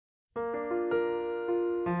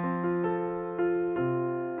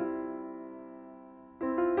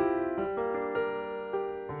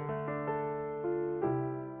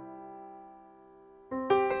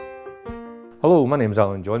Hello, my name's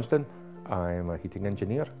Johnstone. I'm a heating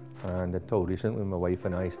engineer, and until recently my wife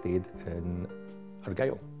and I stayed in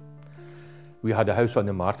Argyll. We had a house on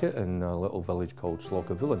the market in a little village called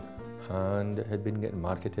Slocavulin, and it had been getting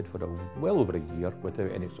marketed for well over a year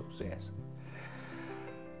without any success.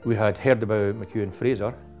 We had heard about McEwan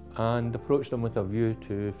Fraser and approached them with a view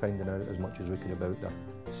to finding out as much as we could about their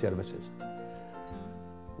services.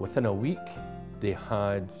 Within a week they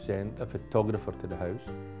had sent a photographer to the house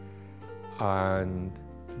and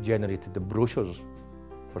generated the brochures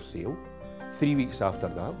for sale. 3 weeks after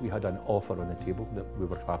that, we had an offer on the table that we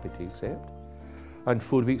were happy to accept. And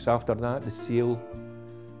 4 weeks after that, the sale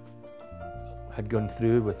had gone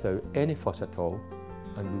through without any fuss at all,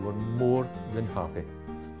 and we were more than happy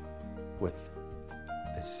with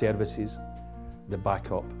the services, the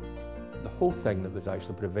backup, the whole thing that was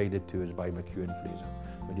actually provided to us by McEwan Fraser.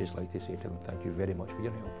 We'd just like to say to them, thank you very much for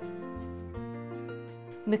your help.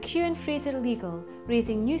 McEwan Fraser Legal,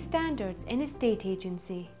 raising new standards in estate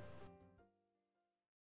agency.